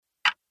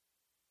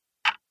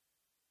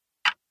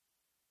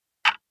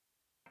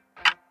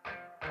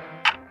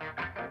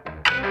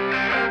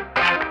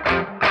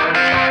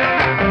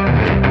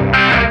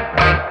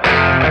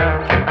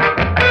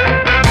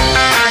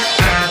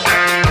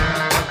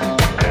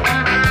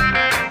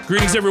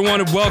Greetings, everyone,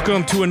 and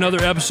welcome to another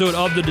episode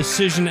of the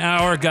Decision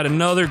Hour. Got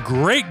another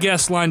great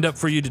guest lined up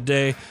for you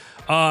today.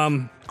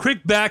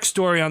 Quick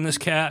backstory on this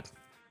cat.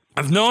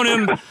 I've known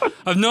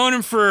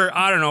him for,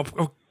 I don't know,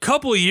 a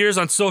couple of years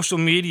on social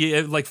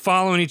media, like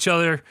following each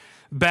other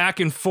back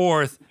and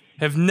forth.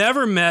 Have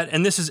never met,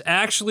 and this is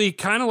actually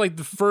kind of like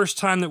the first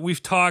time that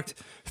we've talked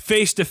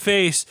face to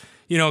face,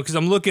 you know, because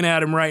I'm looking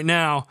at him right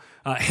now.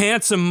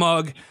 Handsome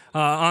mug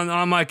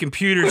on my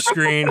computer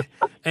screen.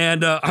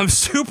 And I'm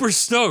super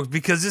stoked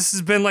because this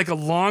has been like a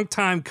long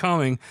time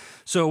coming.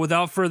 So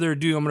without further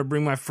ado, I'm going to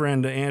bring my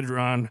friend Andrew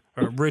on,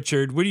 or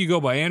Richard. What do you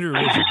go by, Andrew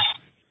or Richard?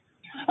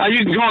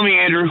 You can call me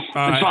Andrew.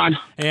 It's fine.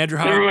 Andrew,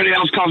 how? Everybody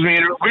else calls me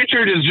Andrew.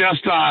 Richard is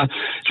just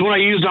it's what I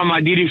used on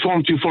my DD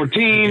Form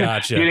 214,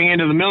 Gotcha. Getting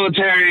into the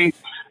military,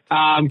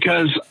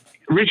 because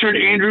Richard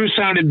Andrew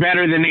sounded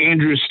better than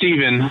Andrew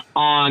Steven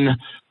on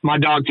my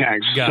dog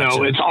tags. Gotcha.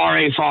 So it's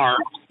RA-FAR,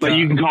 but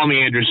you can call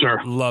me Andrew, sir.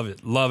 Love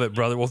it,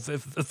 brother. Well,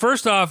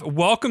 first off,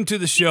 welcome to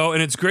the show,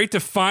 and it's great to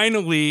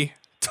finally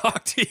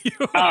talk to you.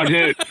 Oh,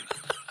 dude.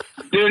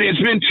 Dude, it's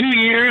been 2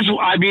 years.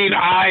 I mean,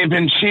 I've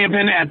been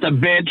chomping at the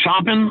bit.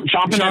 Chomping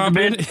at the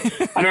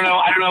bit. I don't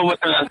know what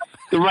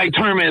the right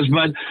term is,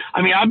 but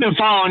I mean, I've been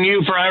following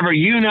you forever.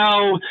 You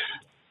know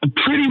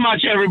pretty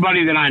much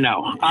everybody that I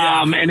know.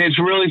 Yeah. And it's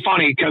really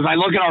funny because I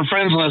look at our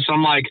friends list and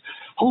I'm like,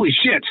 holy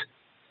shit.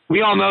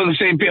 We all know the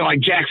same people,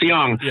 like Jax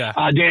Young,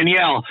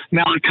 Danielle,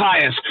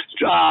 Malachias,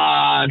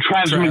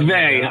 Travis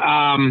McVeigh.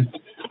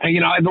 And,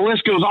 you know, the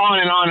list goes on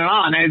and on and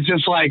on. And it's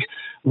just like,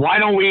 why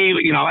don't we,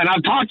 you know, and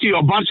I've talked to you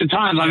a bunch of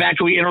times. I've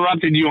actually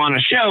interrupted you on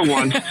a show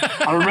once.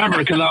 I remember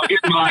because I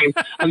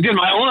was getting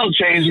my oil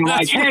change and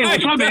That's like, hey,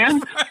 right, what's up, man?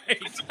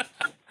 Right.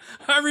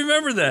 I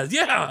remember that.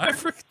 Yeah, I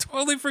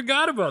totally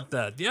forgot about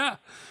that. Yeah.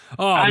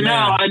 Oh, I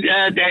know.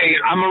 Hey,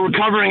 I'm a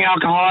recovering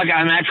alcoholic.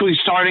 I'm actually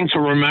starting to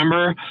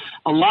remember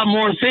a lot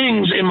more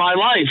things in my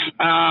life.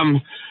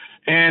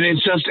 And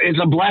it's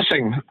a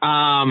blessing.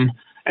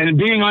 And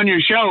being on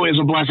your show is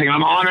a blessing.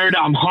 I'm honored.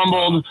 I'm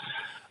humbled.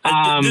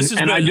 It's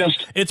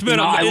been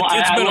a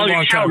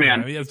long time,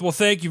 man. Well,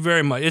 thank you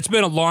very much. It's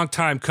been a long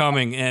time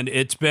coming, and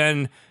it's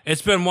been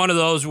one of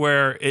those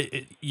where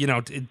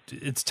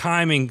its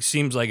timing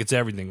seems like it's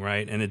everything,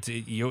 right? And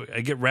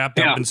I get wrapped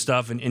up in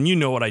stuff, and you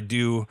know what I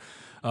do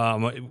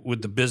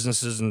with the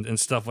businesses and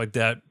stuff like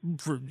that.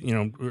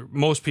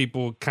 Most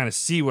people kind of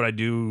see what I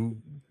do,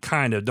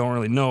 kind of don't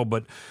really know,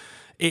 but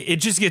it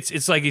just gets.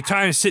 It's like you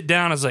time to sit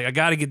down. It's like I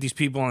got to get these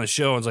people on the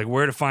show. It's like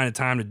where to find the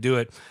time to do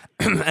it,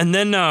 and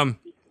then.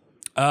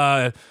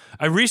 I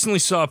recently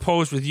saw a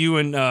post with you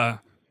and down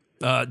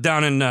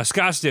in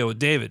Scottsdale with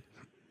David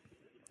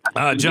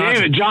Johnson.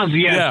 David Johnson,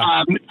 yes.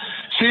 Yeah.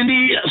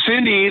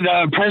 Cindy,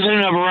 the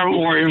president of Irreverent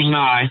Warriors, and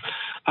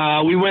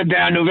I, we went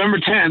down November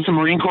 10th, a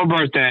Marine Corps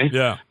birthday.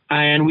 Yeah.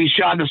 And we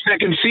shot the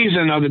second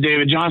season of the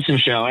David Johnson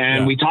show,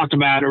 and we talked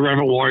about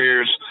Irreverent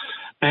Warriors.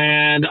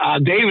 And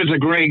David's a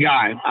great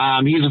guy.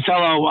 He's a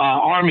fellow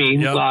Army,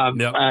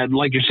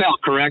 like yourself,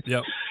 correct?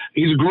 Yep.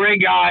 He's a great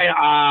guy.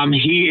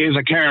 He is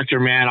a character,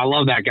 man. I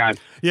love that guy.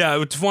 Yeah,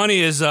 what's funny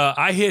is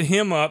I hit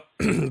him up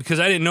because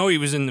I didn't know he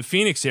was in the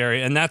Phoenix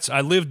area, and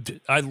I lived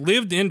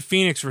in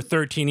Phoenix for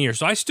 13 years,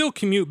 so I still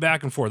commute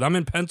back and forth. I'm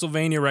in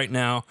Pennsylvania right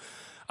now.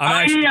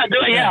 I do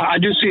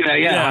see that.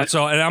 Yeah.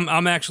 So, and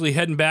I'm actually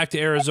heading back to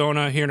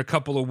Arizona here in a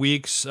couple of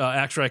weeks.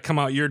 Actually, I come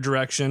out your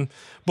direction,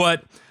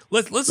 but.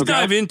 Let's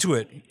dive into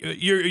it.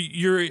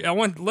 I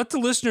want to let the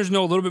listeners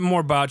know a little bit more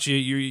about you.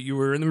 You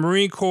were in the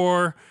Marine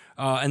Corps,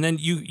 and then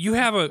you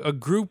have a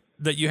group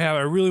that you have.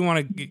 I really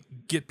want to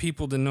get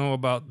people to know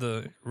about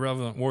the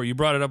Irreverent Warrior. You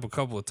brought it up a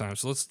couple of times,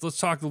 so let's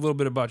talk a little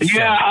bit about yourself.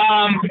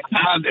 Yeah,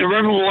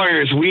 Irreverent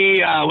Warriors. We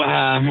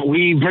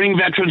bring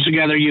veterans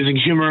together using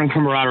humor and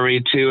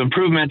camaraderie to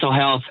improve mental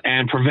health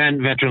and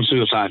prevent veteran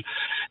suicide.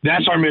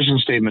 That's our mission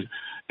statement.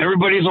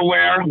 Everybody's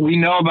aware. We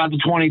know about the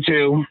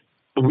 22.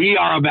 We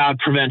are about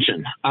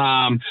prevention.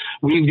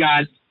 We've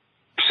got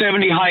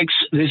 70 hikes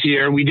this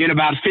year. We did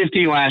about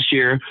 50 last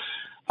year.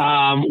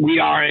 We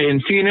are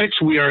in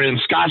Phoenix. We are in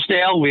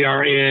Scottsdale. We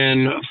are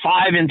in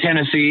 5 in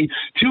Tennessee,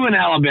 2 in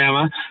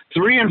Alabama,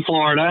 3 in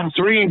Florida,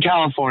 3 in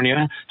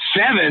California,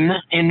 7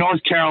 in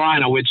North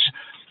Carolina, which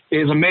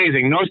is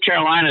amazing. North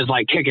Carolina is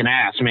like kicking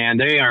ass, man.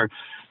 They are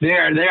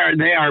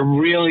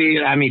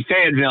really, I mean,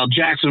 Fayetteville,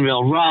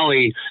 Jacksonville,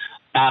 Raleigh,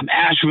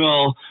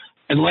 Asheville,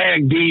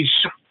 Atlantic Beach,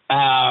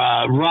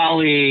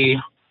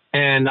 Raleigh,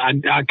 and I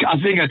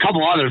think a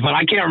couple others, but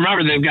I can't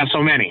remember. They've got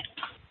so many.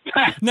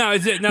 No,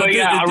 is it? No, but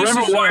yeah,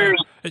 Irreverent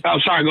Warriors. Oh,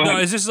 sorry. Go ahead.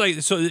 No, is this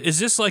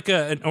like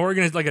a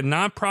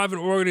nonprofit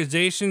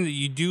organization that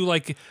you do?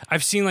 Like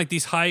I've seen like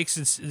these hikes.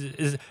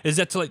 Is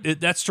that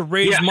that's to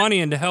raise money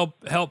and to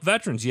help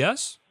veterans?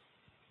 Yes.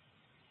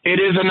 It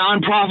is a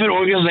nonprofit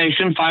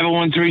organization,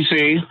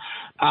 501(c)(3).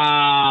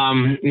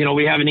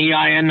 We have an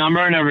EIN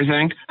number and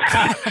everything.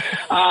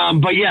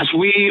 But yes,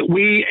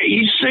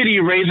 each city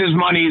raises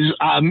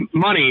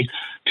money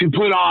to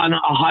put on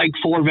a hike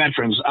for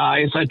veterans.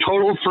 It's a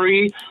total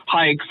free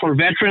hike for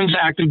veterans,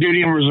 active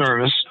duty, and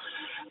reservists.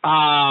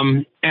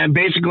 And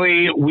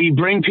basically we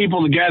bring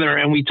people together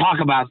and we talk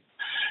about,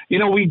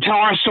 we tell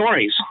our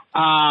stories.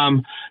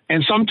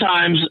 And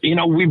sometimes,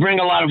 we bring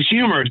a lot of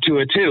humor to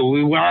it too.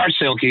 We wear our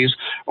silkies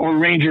or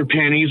ranger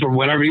panties or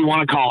whatever you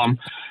want to call them.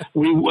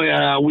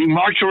 We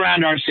march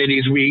around our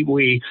cities.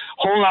 We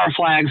hold our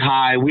flags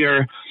high. We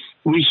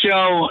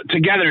show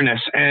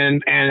togetherness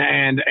and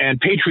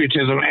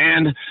patriotism.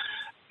 And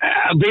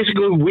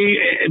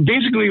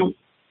basically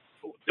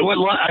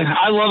what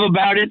I love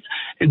about it,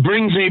 it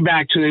brings me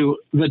back to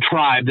the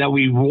tribe that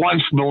we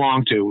once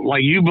belonged to.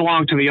 Like, you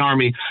belong to the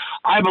Army.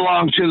 I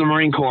belong to the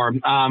Marine Corps.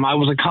 I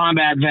was a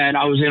combat vet.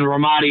 I was in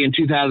Ramadi in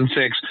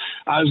 2006.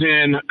 I was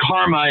in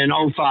Karma in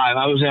 2005.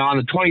 I was on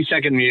the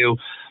 22nd MEU.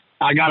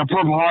 I got a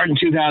Purple Heart in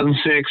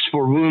 2006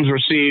 for wounds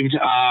received,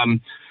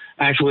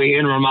 actually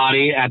in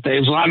Ramadi at the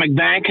Islamic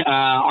Bank,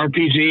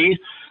 RPG.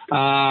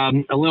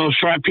 A little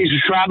piece of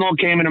shrapnel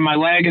came into my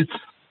leg.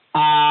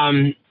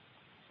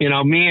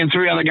 Me and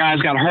 3 other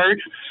guys got hurt.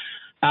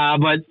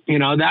 But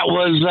that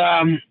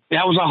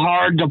was a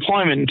hard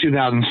deployment in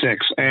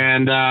 2006.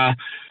 And,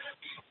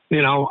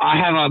 I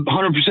have 100%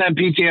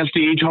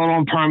 PTSD, total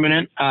and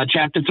permanent,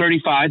 chapter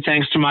 35,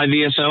 thanks to my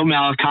VSO,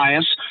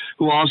 Malachias,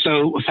 who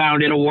also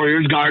founded a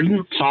Warrior's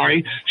Garden.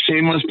 Sorry,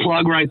 shameless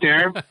plug right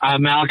there.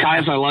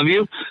 Malachias, I love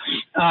you.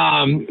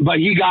 But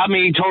he got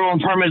me total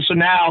and permanent. So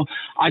now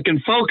I can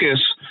focus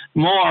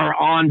more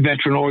on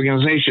veteran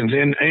organizations.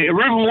 And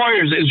Irreverent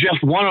Warriors is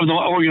just one of the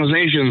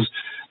organizations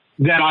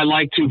that I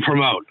like to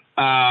promote.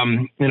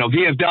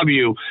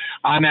 VFW,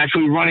 I'm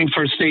actually running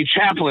for state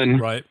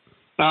chaplain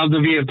of the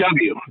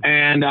VFW.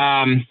 And,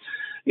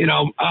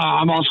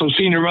 I'm also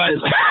senior vice,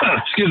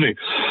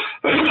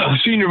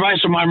 senior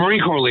vice of my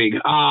Marine Corps League.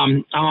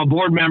 I'm a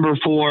board member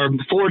for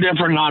 4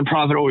 different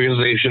nonprofit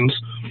organizations.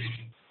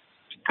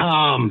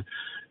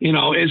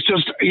 It's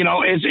just,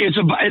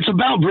 it's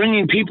about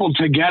bringing people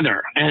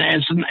together,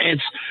 and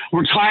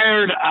we're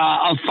tired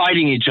of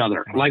fighting each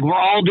other. Like, we're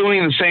all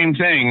doing the same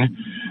thing,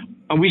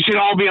 and we should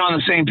all be on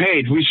the same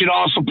page. We should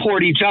all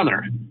support each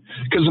other,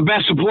 because the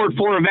best support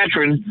for a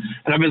veteran,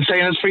 and I've been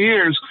saying this for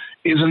years,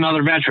 is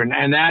another veteran.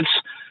 And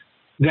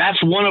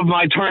that's one of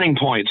my turning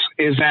points,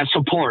 is that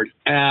support.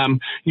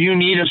 You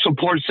need a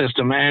support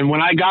system. And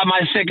when I got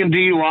my second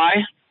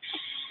DUI,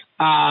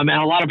 and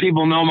a lot of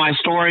people know my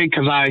story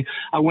because I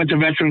went to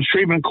Veterans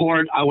Treatment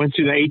Court. I went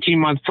through the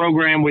 18-month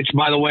program, which,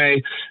 by the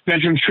way,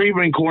 Veterans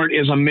Treatment Court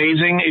is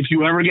amazing. If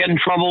you ever get in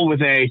trouble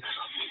with a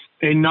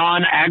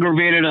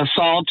non-aggravated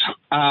assault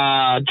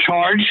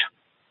charge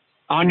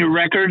on your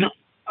record,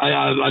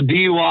 a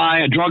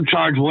DUI, a drug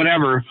charge,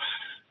 whatever,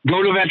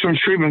 go to Veterans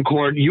Treatment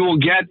Court. You will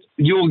get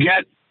the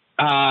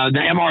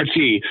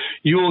MRT.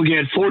 You will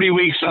get 40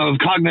 weeks of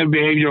cognitive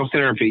behavioral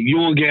therapy. You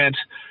will get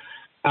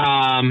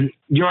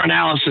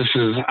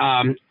urinalysis,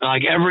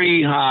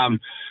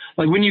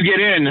 like when you get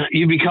in,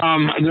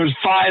 there's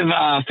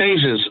 5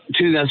 phases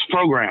to this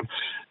program.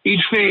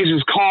 Each phase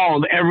is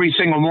called every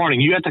single morning.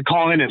 You have to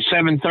call in at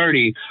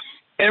 7:30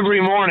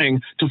 every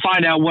morning to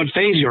find out what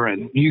phase you're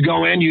in. You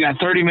go in, you got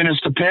 30 minutes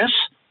to piss.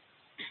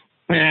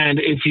 And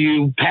if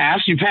you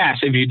pass, you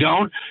pass. If you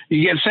don't,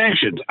 you get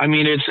sanctioned. I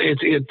mean,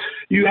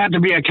 you have to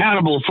be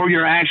accountable for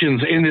your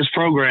actions in this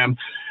program.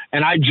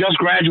 And I just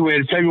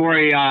graduated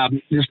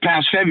this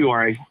past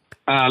February,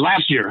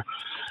 last year.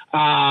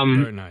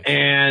 Very nice.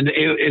 And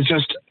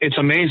it's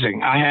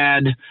amazing. I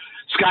had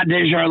Scott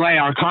Desjardins,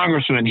 our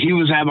congressman. He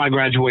was at my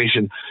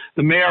graduation.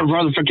 The mayor of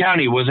Rutherford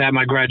County was at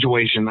my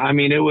graduation. I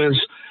mean, it was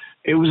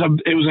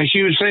a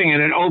huge thing,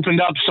 and it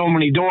opened up so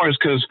many doors,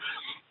 because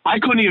I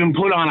couldn't even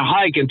put on a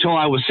hike until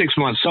I was 6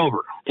 months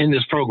sober in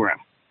this program.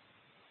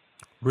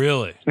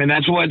 Really? And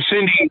that's what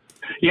Cindy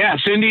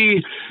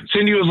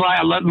was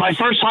like. My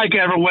first hike I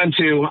ever went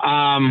to,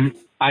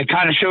 I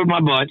kind of showed my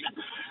butt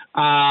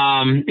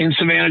in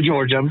Savannah,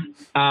 Georgia.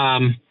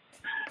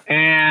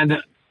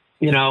 And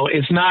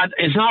it's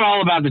not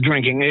all about the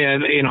drinking.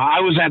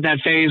 I was at that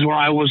phase where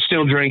I was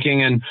still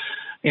drinking,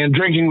 and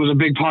drinking was a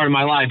big part of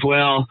my life.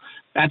 Well,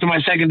 after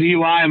my second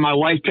DUI, my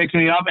wife picked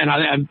me up, and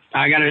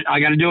I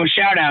gotta do a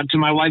shout out to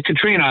my wife,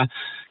 Katrina,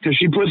 because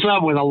she puts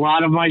up with a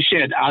lot of my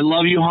shit. I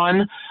love you,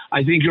 hon.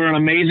 I think you're an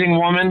amazing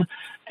woman,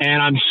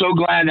 and I'm so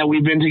glad that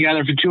we've been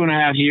together for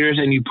 2.5 years,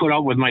 and you put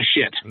up with my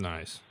shit.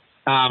 Nice.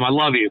 I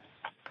love you,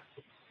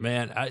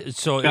 man.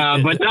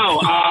 But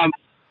no.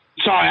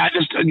 Sorry, I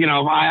just I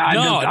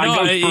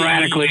go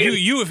sporadically.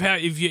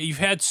 You've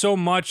had so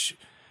much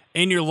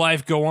in your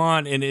life go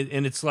on, and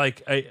it's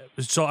like I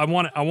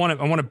want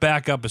to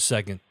back up a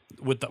second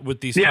with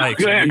these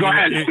hikes. Go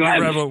ahead.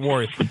 Irreverent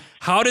Warrior.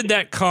 How did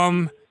that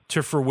come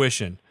to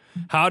fruition?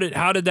 How did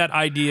that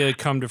idea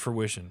come to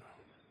fruition?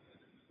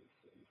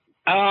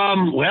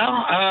 Like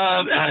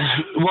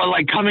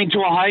coming to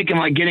a hike and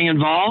like getting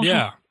involved.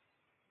 Yeah.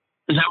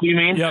 Is that what you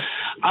mean? Yep.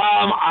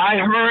 I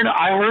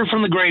heard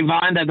from the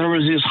grapevine that there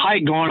was this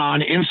hike going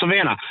on in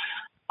Savannah.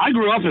 I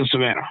grew up in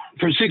Savannah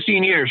for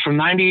 16 years, from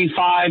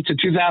 95 to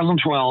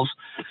 2012.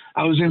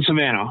 I was in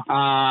Savannah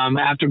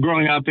after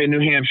growing up in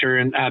New Hampshire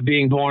and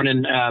being born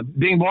in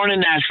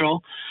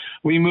Nashville,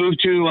 we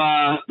moved to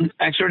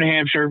Exeter, New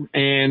Hampshire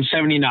in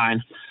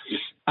 79.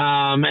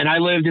 And I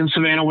lived in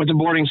Savannah, went to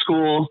boarding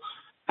school,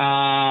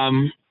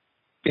 then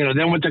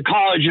went to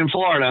college in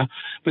Florida.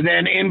 But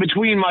then in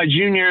between my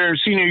senior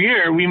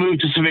year, we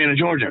moved to Savannah,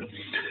 Georgia.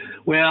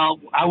 Well,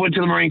 I went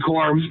to the Marine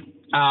Corps.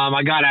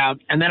 I got out,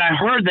 and then I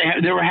heard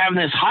they were having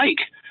this hike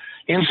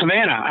in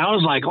Savannah. I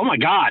was like, oh my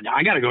God,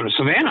 I got to go to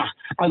Savannah.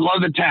 I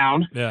love the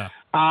town. Yeah.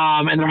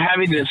 And they're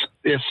having this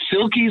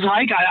Silkies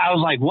hike. I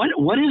was like,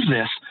 what is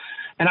this?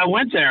 And I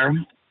went there,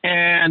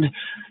 and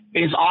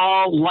it's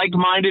all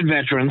like-minded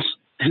veterans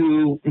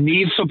who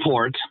need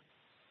support.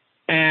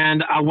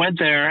 And I went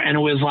there, and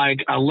it was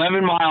like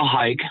 11-mile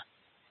hike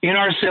in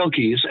our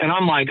Silkies. And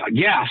I'm like,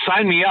 yeah,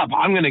 sign me up.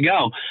 I'm going to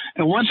go.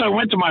 And once I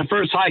went to my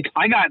first hike,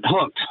 I got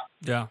hooked.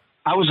 Yeah.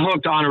 I was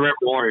hooked on Irreverent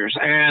Warriors.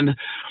 And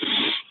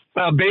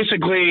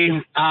basically,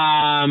 in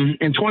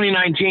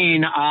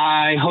 2019,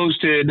 I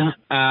hosted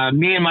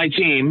me and my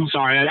team.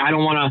 Sorry, I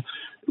don't want to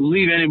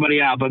leave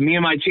anybody out, but me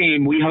and my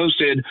team, we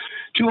hosted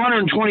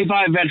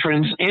 225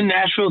 veterans in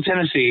Nashville,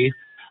 Tennessee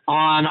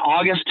on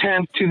August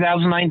 10th,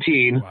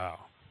 2019. Wow.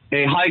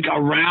 A hike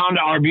around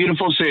our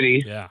beautiful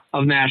city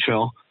of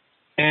Nashville.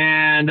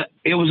 And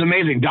it was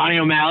amazing. Donnie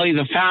O'Malley,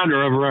 the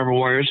founder of Irreverent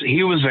Warriors,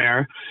 he was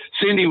there.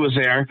 Cindy was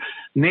there.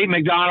 Nate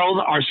McDonald,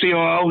 our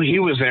COO, he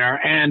was there.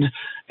 And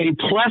a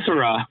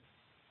plethora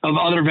of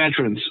other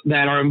veterans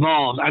that are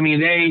involved. I mean,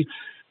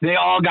 they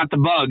all got the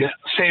bug,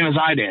 same as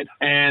I did.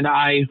 And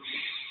after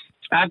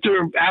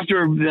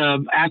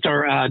the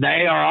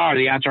ARR,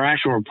 the after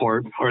action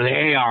report, or the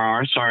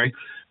ARR, sorry,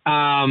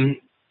 I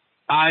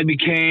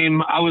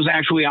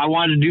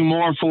wanted to do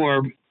more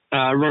for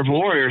Irreverent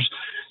Warriors.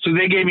 So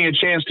they gave me a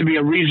chance to be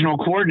a regional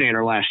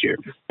coordinator last year.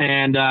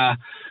 And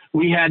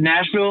we had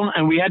Nashville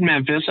and we had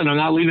Memphis, and I'm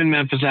not leaving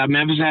Memphis out.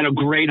 Memphis had a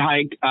great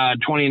hike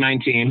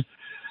 2019.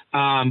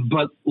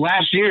 But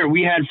last year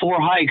we had 4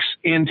 hikes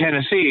in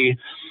Tennessee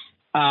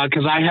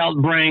because I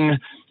helped bring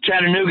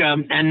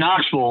Chattanooga and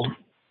Knoxville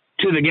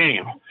to the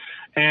game.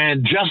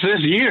 And just this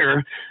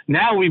year,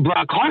 now we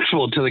brought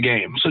Clarksville to the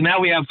game. So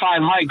now we have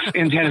 5 hikes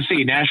in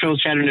Tennessee: Nashville,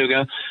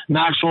 Chattanooga,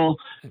 Knoxville,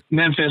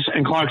 Memphis,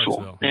 and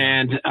Clarksville.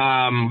 And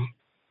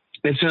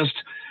it's just,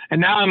 and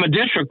now I'm a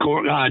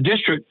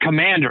district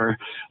commander.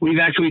 We've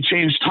actually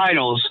changed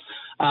titles.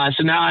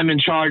 So now I'm in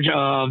charge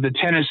of the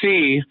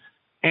Tennessee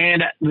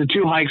and the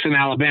 2 hikes in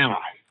Alabama.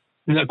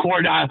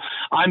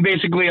 I'm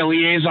basically a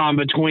liaison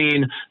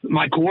between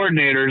my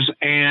coordinators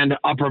and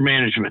upper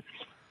management.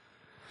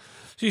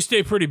 So you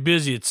stay pretty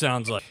busy, it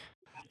sounds like.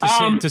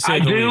 To say I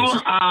the do.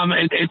 least.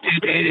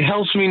 It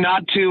helps me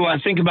not to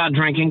think about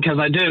drinking, because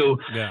I do.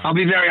 Yeah. I'll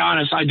be very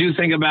honest. I do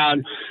think about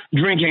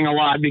drinking a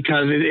lot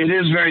because it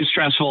is very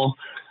stressful.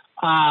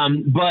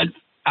 But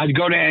I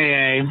go to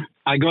AA.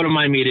 I go to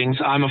my meetings.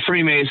 I'm a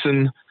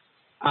Freemason.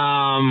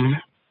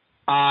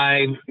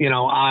 I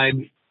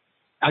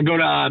go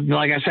to,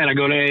 like I said, I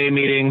go to AA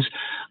meetings.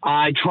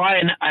 I try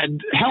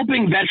and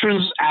helping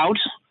veterans out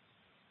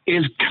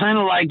is kind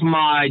of like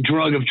my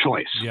drug of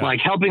choice. Yeah. Like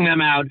helping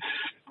them out,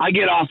 I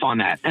get off on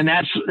that. And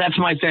that's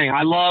my thing.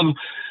 I love,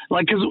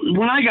 like, cause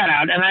when I got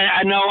out, and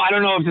I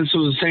don't know if this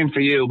was the same for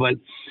you, but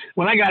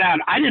when I got out,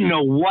 I didn't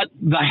know what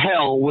the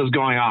hell was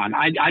going on.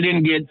 I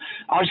didn't get,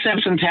 our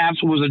Steps and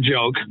Taps was a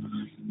joke.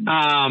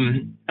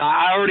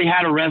 I already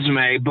had a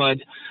resume, but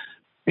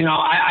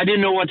I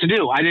didn't know what to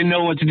do. I didn't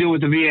know what to do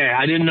with the VA.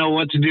 I didn't know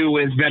what to do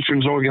with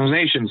veterans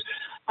organizations.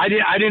 I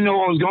didn't know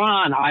what was going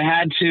on.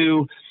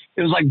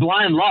 It was like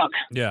blind luck.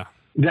 Yeah.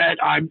 That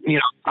I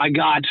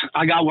got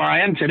where I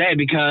am today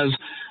because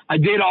I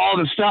did all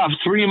the stuff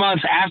 3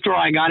 months after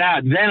I got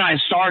out. Then I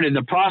started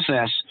the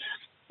process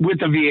with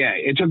the VA.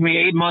 It took me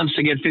 8 months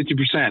to get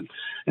 50%.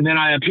 And then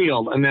I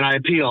appealed, and then I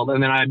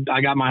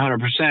got my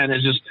 100%.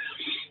 It's just,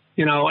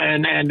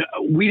 and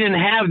we didn't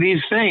have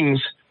these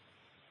things.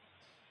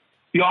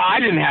 I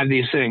didn't have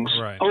these things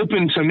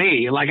open to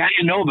me. Like, I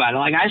didn't know about it.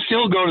 Like, I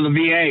still go to the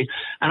VA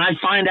and I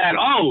find out,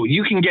 oh,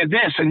 you can get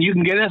this and you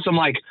can get this. I'm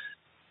like,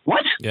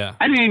 what? Yeah.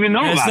 I didn't even know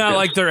about It's not this.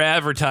 like they're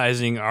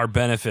advertising our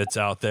benefits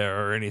out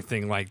there or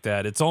anything like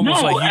that. It's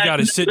almost like you got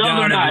to sit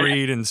down and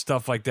read and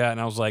stuff like that. And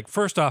I was like,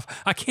 first off,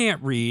 I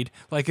can't read,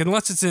 like,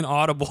 unless it's in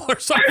Audible or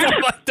something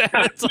like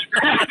that.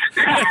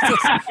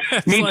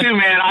 Me too,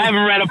 man. I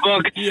haven't read a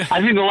book. Yeah.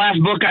 I think the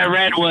last book I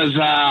read was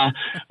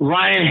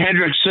Ryan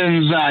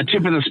Hendrickson's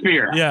Tip of the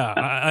Spear. Yeah.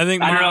 I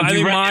think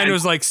mine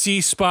was like See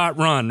Spot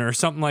Run or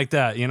something like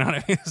that. You know what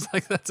I mean? It's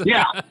like that's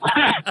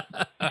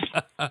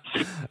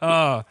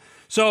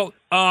So,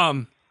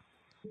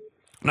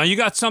 now you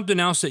got something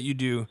else that you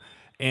do,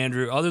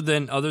 Andrew, other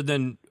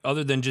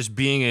than just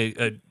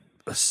being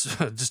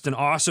just an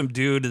awesome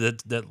dude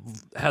that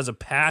has a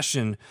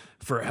passion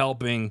for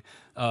helping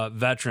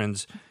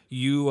veterans.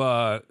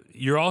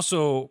 You're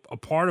also a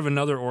part of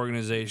another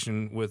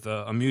organization with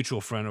a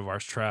mutual friend of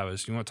ours,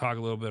 Travis. You want to talk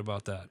a little bit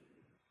about that?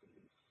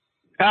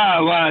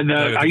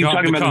 Are you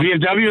talking about the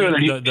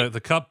VFW or the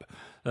Cup?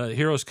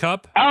 Heroes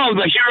Cup? Oh,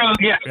 the Heroes,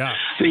 yeah.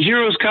 The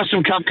Heroes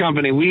Custom Cup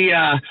Company.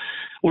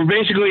 we're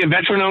basically a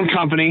veteran-owned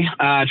company.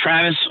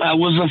 Travis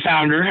was the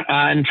founder,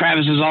 and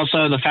Travis is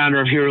also the founder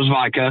of Heroes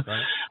Vodka.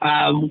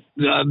 Right.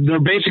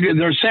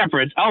 They're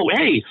separate. Oh,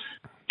 hey,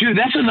 dude,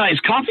 that's a nice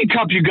coffee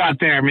cup you got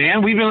there,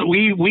 man.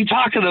 We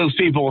talked to those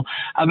people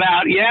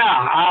about,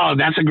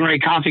 that's a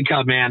great coffee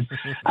cup, man.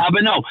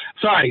 But no,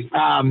 sorry.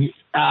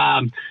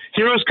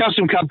 Heroes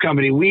Custom Cup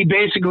Company. We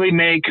basically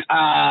make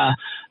a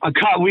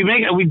cup. We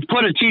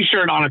put a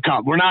T-shirt on a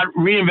cup. We're not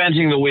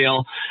reinventing the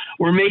wheel.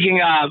 We're making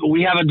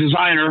we have a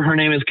designer. Her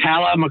name is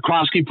Calla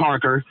McCroskey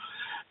Parker.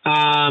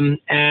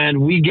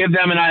 And we give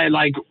them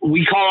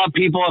we call up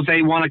people if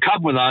they want a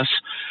cup with us.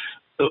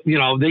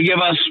 They give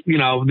us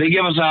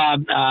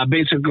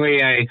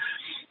basically a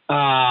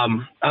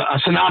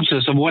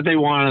synopsis of what they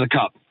want in the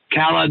cup.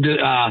 Calla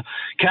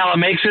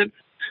makes it.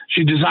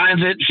 She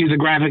designs it. She's a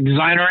graphic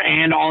designer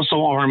and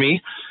also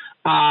Army.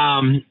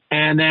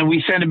 And then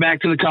we send it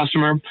back to the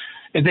customer.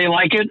 If they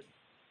like it,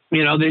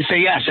 they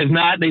say yes. If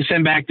not, they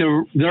send back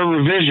their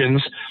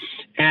revisions,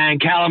 and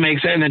Calla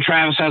makes it, and then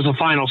Travis has the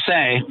final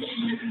say.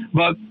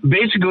 But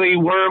basically,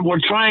 we're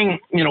trying.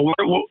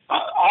 All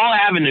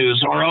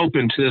avenues are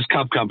open to this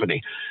cup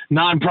company,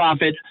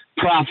 nonprofit,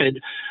 profit.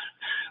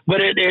 But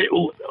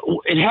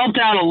it helped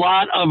out a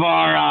lot of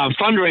our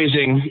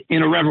fundraising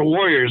in Irreverent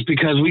Warriors,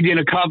 because we did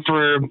a cup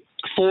for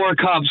 4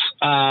 cups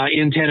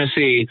in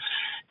Tennessee,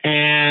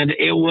 and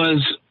it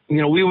was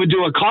we would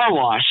do a car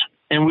wash,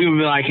 and we would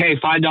be like, hey,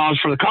 $5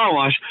 for the car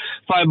wash,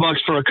 $5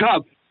 for a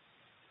cup,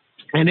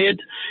 and it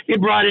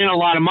brought in a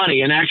lot of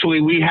money. And actually,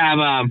 we have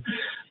a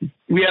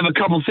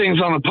couple things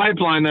on the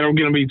pipeline that are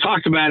going to be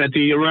talked about at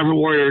the Irreverent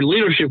Warrior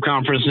Leadership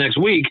Conference next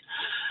week.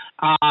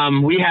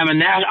 We have an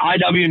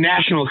IW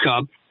National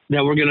Cup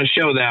that we're going to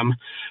show them.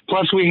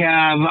 Plus, we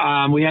have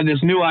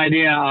this new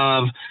idea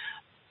of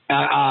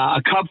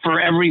a cup for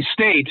every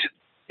state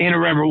in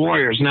Irreverent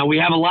Warriors. Now, we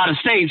have a lot of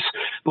states,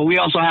 but we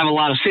also have a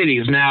lot of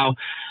cities. Now,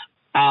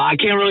 I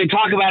can't really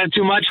talk about it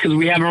too much because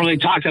we haven't really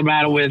talked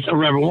about it with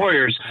Irreverent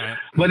Warriors. Right.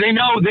 But they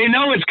know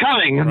it's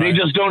coming. Right. They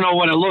just don't know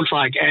what it looks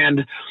like.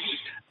 And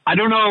I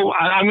don't know.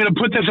 I'm going to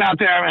put this out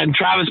there. And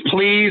Travis,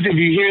 please, if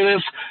you hear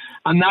this,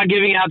 I'm not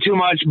giving out too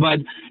much,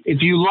 but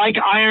if you like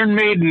Iron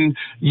Maiden,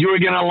 you're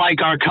going to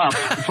like our cup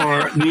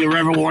for the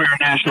Irreverent Warrior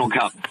National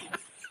Cup.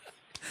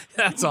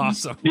 That's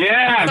awesome.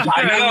 Yeah,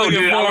 I know. I'm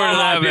looking forward to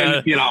that,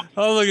 man.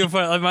 I'm looking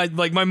for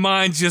my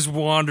mind's just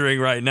wandering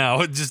right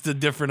now. Just the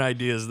different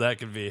ideas that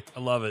could be. I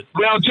love it.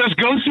 Well, just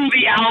go through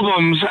the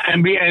albums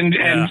and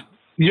I'm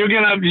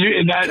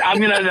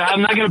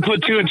not gonna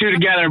put 2 and 2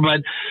 together,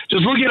 but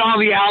just look at all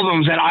the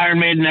albums that Iron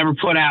Maiden ever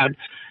put out,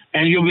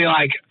 and you'll be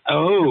like,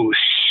 oh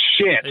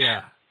shit.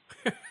 Yeah.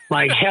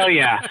 Like, hell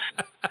yeah.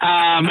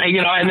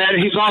 And then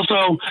he's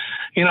also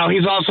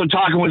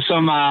talking with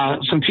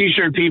some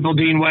T-shirt people,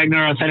 Dean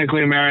Wegner,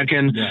 Authentically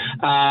American,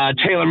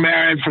 Taylor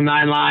Merritt from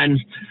Nine Line.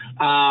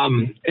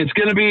 It's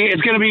gonna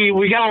be.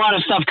 We got a lot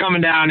of stuff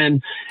coming down,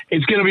 and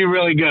it's gonna be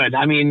really good.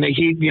 I mean,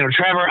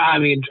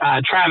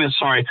 Travis.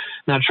 Sorry,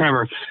 not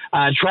Trevor.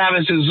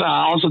 Travis is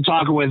also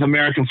talking with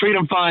American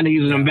Freedom Fund.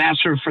 He's an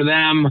ambassador for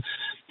them.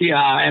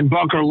 And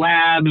Bunker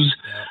Labs,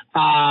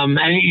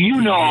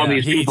 and all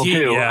these people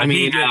too. Yeah, I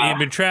mean,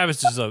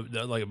 Travis is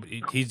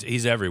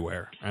he's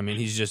everywhere. I mean,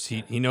 he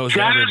knows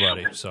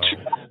everybody. So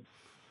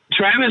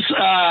Travis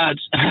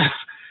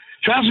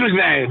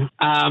McVeigh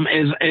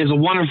is a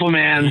wonderful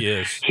man. He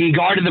is. He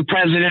guarded the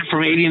president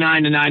from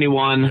 '89 to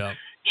 '91. Yep.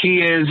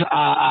 He is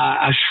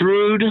a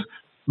shrewd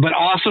but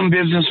awesome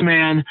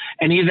businessman,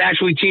 and he's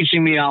actually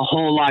teaching me a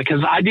whole lot,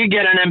 because I did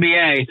get an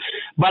MBA,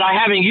 but I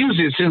haven't used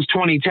it since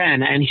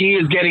 2010, and he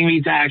is getting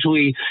me to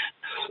actually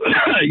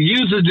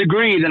use a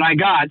degree that I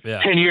got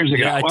 10 years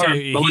ago, or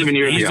 11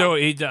 years ago.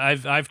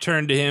 I've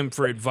turned to him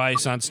for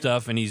advice on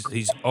stuff, and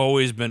he's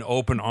always been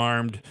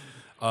open-armed,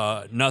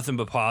 nothing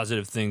but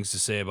positive things to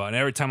say about it. And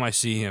every time I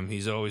see him,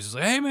 he's always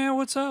like, hey, man,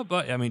 what's up?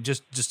 I mean,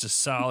 just a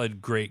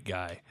solid, great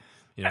guy.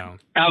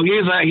 Oh,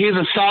 he's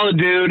a solid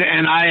dude,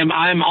 and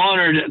I'm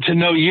honored to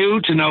know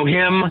you, to know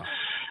him,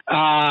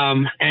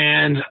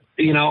 and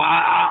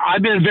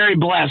I've been very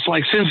blessed.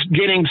 Like, since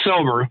getting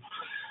sober,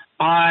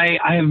 I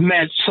have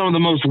met some of the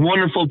most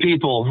wonderful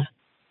people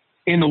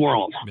in the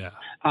world,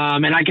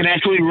 and I can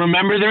actually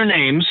remember their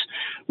names,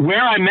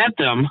 where I met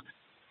them,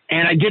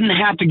 and I didn't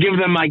have to give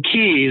them my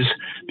keys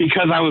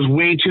because I was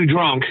way too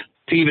drunk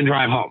to even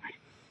drive home.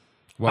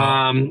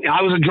 Wow.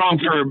 I was a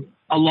drunk for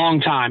a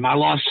long time. I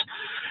lost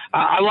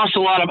a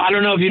lot of, I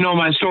don't know if you know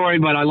my story,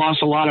 but I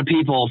lost a lot of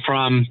people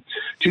from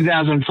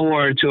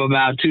 2004 to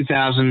about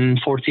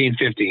 2014,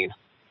 15.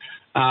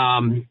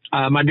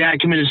 My dad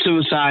committed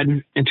suicide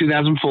in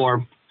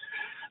 2004.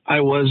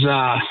 I was,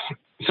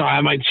 sorry, I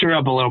might tear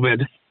up a little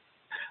bit.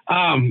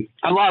 I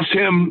lost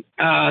him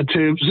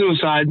to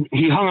suicide.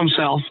 He hung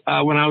himself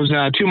when I was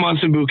 2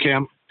 months in boot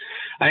camp.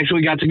 I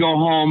actually got to go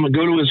home,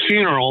 go to his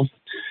funeral,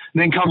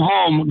 then come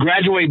home,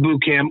 graduate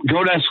boot camp,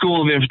 go to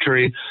School of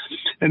Infantry,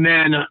 and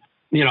then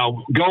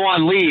go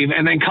on leave,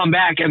 and then come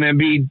back and then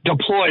be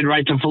deployed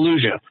right to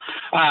Fallujah,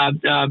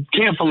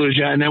 Camp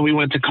Fallujah. And then we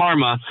went to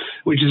Karma,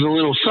 which is a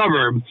little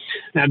suburb.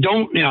 Now,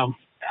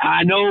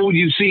 I know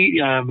you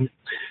see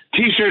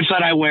T-shirts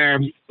that I wear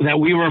that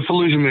we were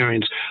Fallujah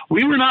Marines.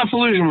 We were not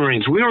Fallujah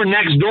Marines. We were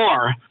next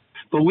door,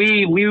 but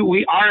we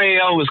our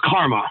AO was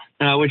Karma,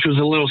 which was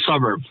a little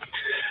suburb,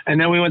 and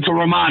then we went to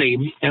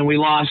Ramadi, and we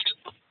lost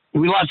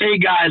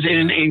 8 guys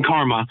in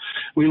Karma.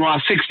 We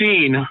lost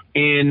 16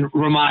 in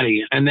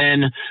Ramadi, and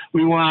then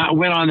we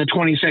went on the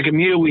 22nd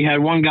Mew. We had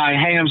one guy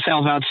hang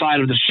himself outside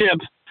of the ship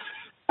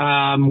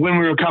when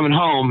we were coming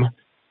home.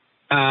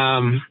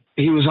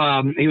 He was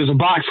a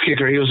box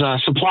kicker. He was a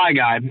supply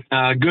guy,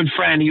 good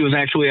friend. He was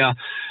actually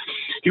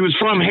he was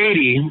from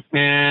Haiti,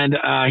 and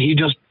he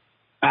just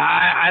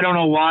I don't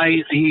know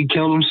why he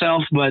killed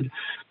himself, but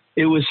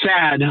it was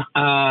sad.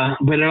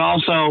 But it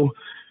also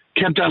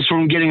kept us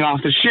from getting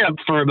off the ship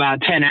for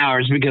about 10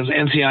 hours because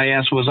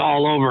NCIS was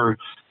all over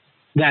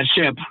that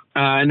ship.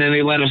 And then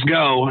they let us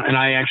go. And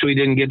I actually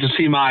didn't get to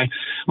see my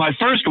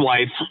first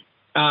wife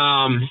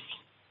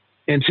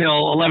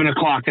until 11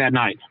 o'clock that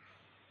night.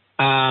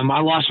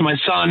 I lost my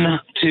son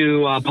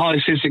to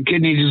polycystic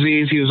kidney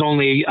disease. He was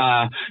only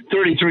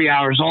 33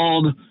 hours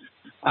old.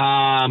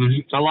 I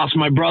lost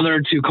my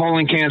brother to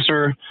colon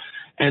cancer.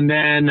 And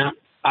then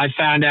I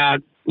found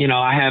out,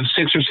 I have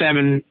 6 or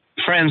 7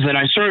 friends that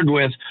I served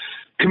with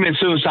commit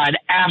suicide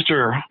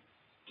after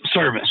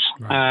service.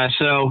 Right.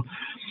 So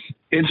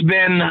it's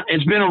been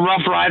a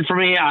rough ride for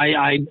me.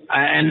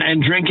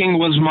 And drinking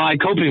was my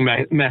coping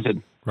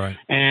method. Right.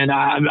 And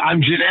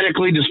I'm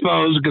genetically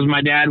disposed because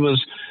my dad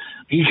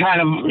he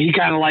kind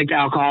of liked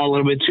alcohol a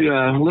little bit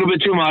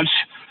too much.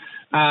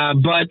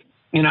 But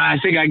I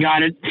think I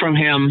got it from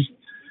him,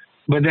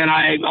 but then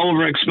I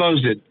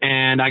overexposed it,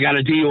 and I got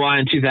a DUI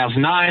in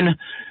 2009.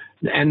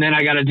 And then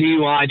I got a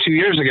DUI 2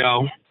 years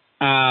ago.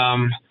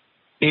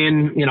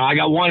 I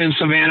got one in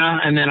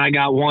Savannah, and then I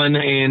got one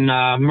in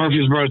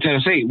Murfreesboro,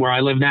 Tennessee, where I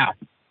live now.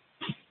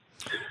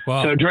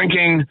 Wow. So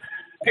drinking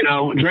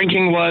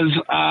was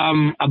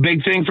a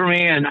big thing for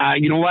me. And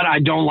you know what? I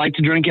don't like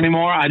to drink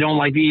anymore. I don't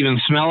like the even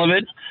smell of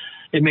it.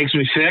 It makes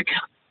me sick.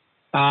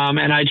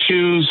 And I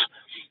choose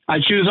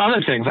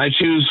other things. I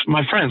choose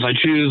my friends. I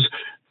choose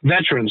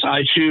veterans.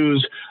 I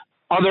choose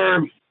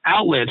other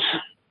outlets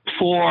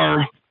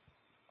for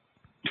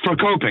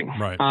coping.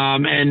 Right.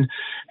 And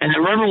the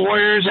Irreverent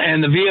Warriors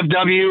and the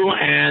VFW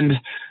and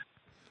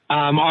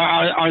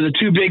are the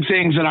 2 big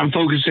things that I'm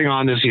focusing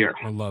on this year.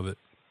 I love it.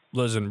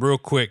 Listen, real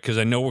quick, because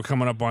I know we're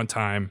coming up on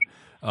time,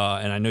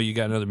 and I know you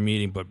got another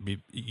meeting, but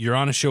you're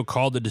on a show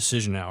called The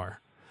Decision Hour,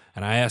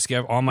 and I ask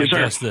all my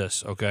guests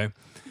this, okay?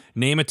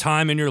 Name a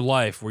time in your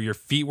life where your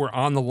feet were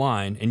on the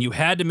line, and you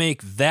had to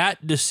make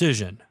that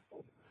decision.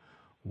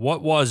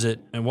 What was it,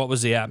 and what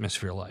was the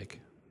atmosphere like?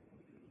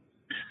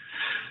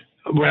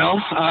 Well,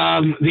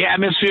 the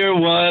atmosphere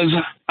was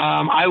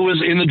I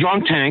was in the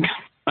drunk tank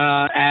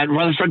at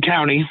Rutherford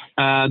County.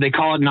 They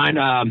call it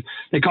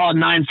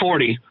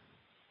 940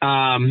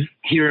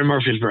 here in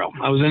Murfreesboro.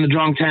 I was in the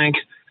drunk tank,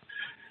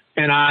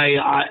 and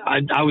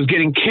I was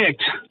getting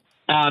kicked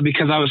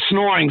because I was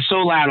snoring so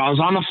loud. I was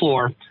on the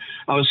floor.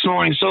 I was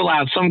snoring so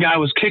loud. Some guy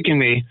was kicking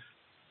me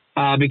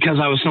because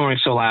I was snoring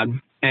so loud.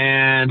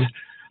 And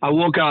I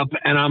woke up,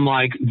 and I'm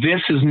like,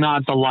 this is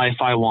not the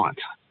life I want.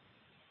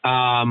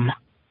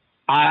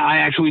 I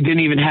actually didn't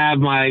even have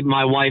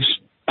my wife's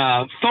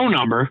phone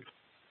number.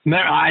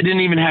 I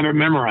didn't even have it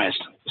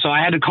memorized. So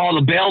I had to call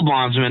the bail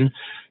bondsman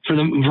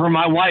for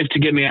my wife to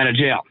get me out of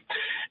jail.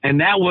 And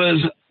that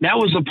was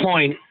the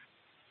point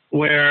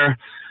where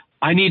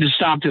I need to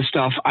stop this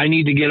stuff. I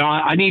need to get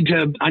on. I need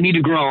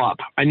to grow up.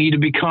 I need to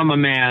become a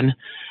man.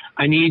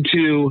 I need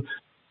to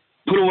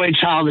put away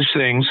childish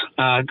things,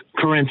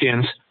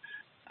 Corinthians.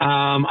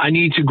 I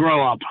need to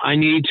grow up. I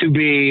need to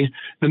be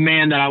the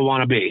man that I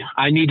want to be.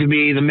 I need to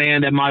be the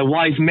man that my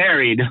wife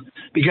married,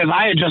 because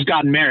I had just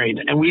gotten married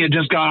and we had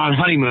just gone on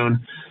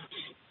honeymoon.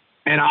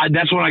 And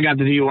that's when I got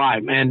the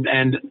DUI.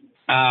 And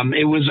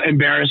it was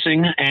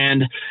embarrassing.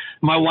 And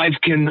my wife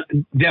can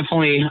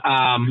definitely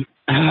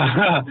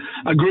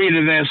agree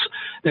to this,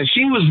 that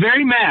she was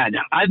very mad.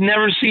 I've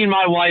never seen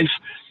my wife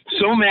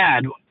so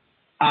mad.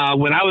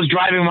 When I was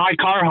driving my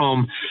car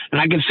home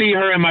and I could see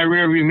her in my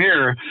rearview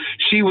mirror,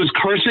 she was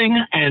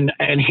cursing and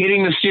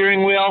hitting the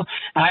steering wheel.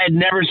 I had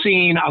never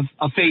seen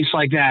a face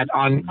like that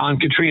on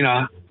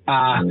Katrina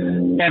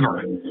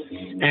ever.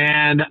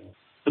 And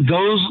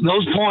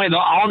those points,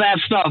 all that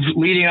stuff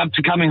leading up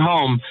to coming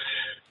home,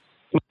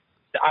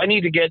 I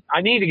need to get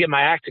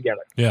my act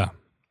together. Yeah.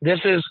 This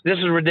is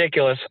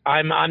ridiculous.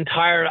 I'm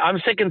tired.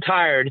 I'm sick and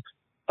tired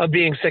of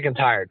being sick and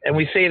tired. And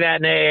we say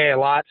that in AA a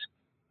lot.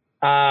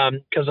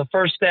 Because the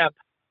first step,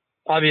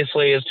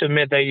 obviously, is to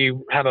admit that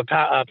you have a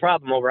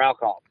problem over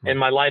alcohol, and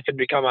my life had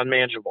become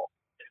unmanageable.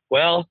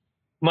 Well,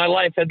 my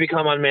life had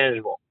become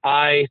unmanageable.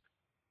 But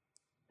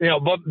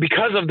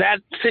because of that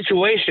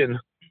situation,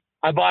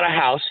 I bought a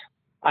house.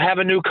 I have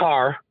a new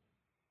car.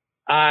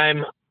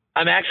 I'm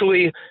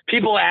actually,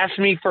 people ask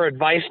me for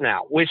advice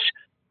now, which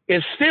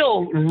is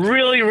still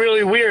really,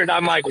 really weird.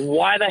 I'm like,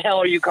 why the hell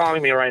are you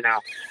calling me right now?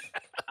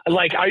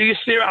 Like, are you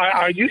serious?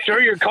 Are you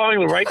sure you're calling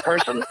the right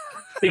person?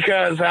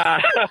 Because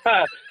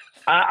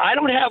I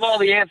don't have all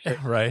the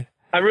answers. Right.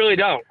 I really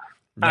don't.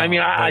 No, I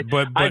mean, I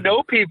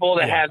know people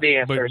that have the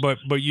answers.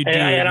 But you do.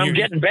 And I'm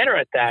getting better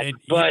at that.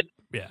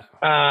 Yeah.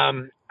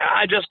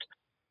 I just,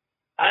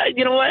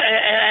 you know what?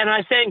 And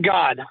I thank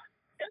God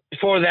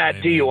for that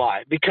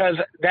DUI, because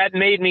that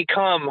made me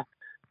come.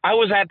 I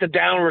was at the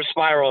downward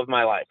spiral of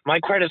my life. My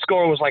credit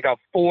score was like a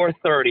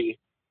 430.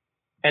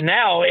 And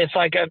now it's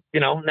like a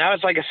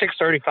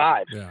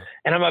 635. Yeah.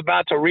 And I'm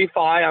about to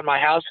refi on my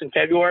house in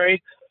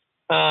February.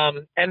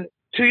 And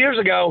 2 years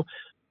ago,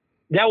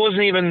 that was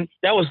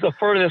the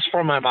furthest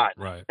from my mind.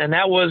 Right. And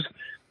that was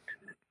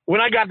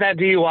when I got that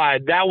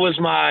DUI, that was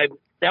my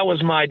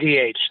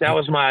DH. That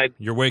was my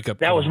your wake up.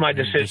 That was my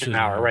decision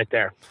hour right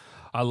there.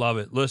 I love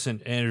it. Listen,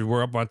 Andrew,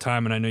 we're up on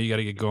time, and I know you got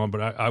to get going, but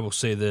I will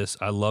say this: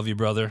 I love you,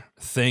 brother.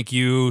 Thank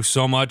you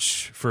so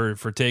much for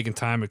taking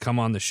time to come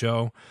on the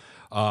show.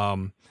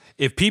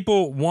 If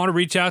people want to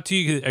reach out to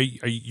you,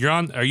 are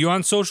you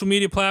on social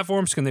media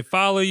platforms? Can they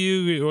follow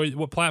you? Or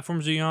what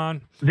platforms are you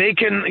on? They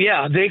can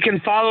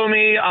follow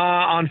me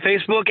on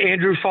Facebook,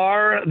 Andrew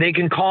Farr. They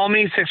can call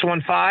me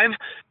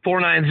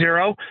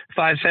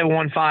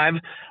 615-490-5715,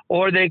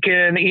 or they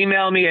can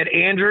email me at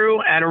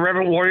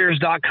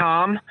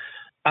andrew@irreverentwarriors.com.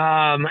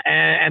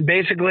 And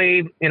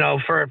basically,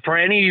 for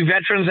any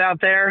veterans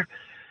out there,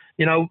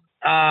 go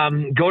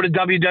to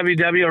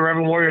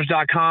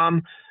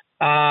www.irreverentwarriors.com.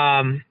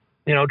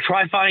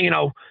 Try finding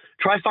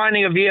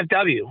a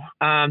VFW.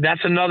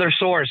 That's another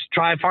source.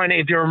 Try finding,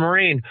 if you're a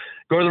Marine,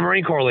 go to the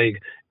Marine Corps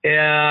League.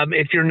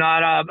 If you're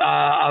not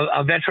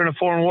a veteran of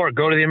foreign war,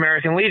 go to the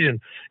American Legion,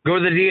 go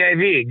to the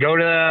DAV, go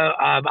to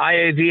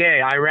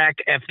IAVA, Iraq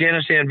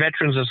Afghanistan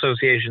Veterans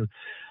Association.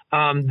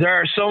 There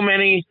are so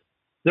many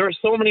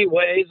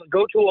ways.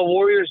 Go to a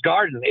Warrior's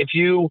Garden. If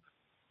you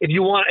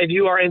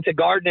are into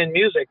garden and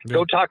music,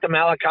 go talk to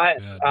Malachi.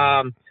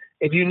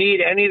 If you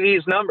need any of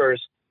these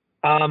numbers,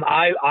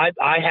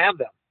 I have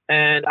them,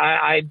 and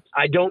I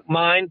don't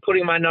mind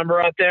putting my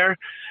number out there,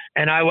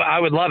 and I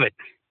would love it.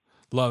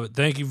 Love it.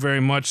 Thank you very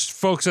much,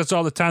 folks. That's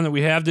all the time that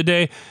we have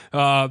today.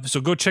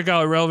 So go check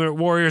out Irreverent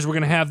Warriors. We're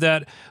going to have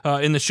that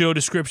in the show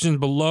description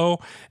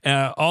below.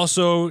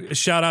 Also,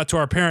 shout out to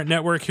our parent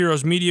network,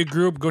 Heroes Media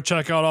Group. Go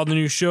check out all the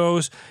new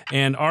shows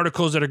and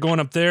articles that are going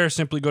up there.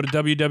 Simply go to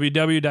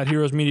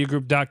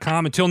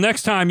www.heroesmediagroup.com. Until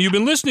next time, you've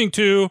been listening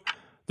to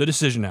The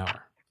Decision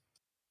Hour.